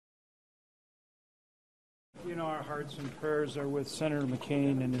You know, our hearts and prayers are with Senator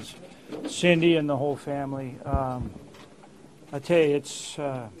McCain and his Cindy and the whole family. I tell you, it's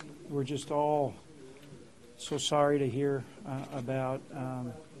we're just all so sorry to hear about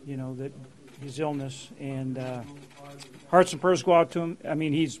you know, that his illness, and hearts and prayers go out to him. I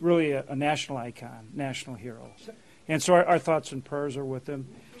mean, he's really a national icon, national hero, and so our thoughts and prayers are with him.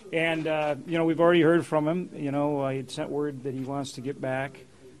 And you know, we've already heard from him. You know, he had sent word that he wants to get back.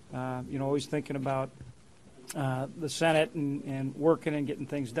 You know, always thinking about the Senate and working and getting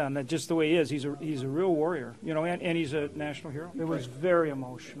things done. That's just the way he is. He's a real warrior, you know, and he's a national hero. It was very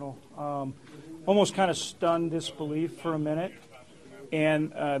emotional, almost kind of stunned disbelief for a minute,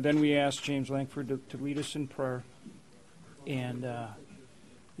 and then we asked James Langford to lead us in prayer. And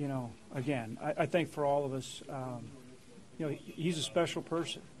you know, again, I think for all of us, you know, he's a special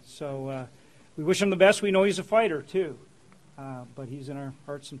person. So we wish him the best. We know he's a fighter too, but he's in our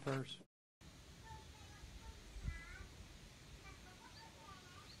hearts and prayers.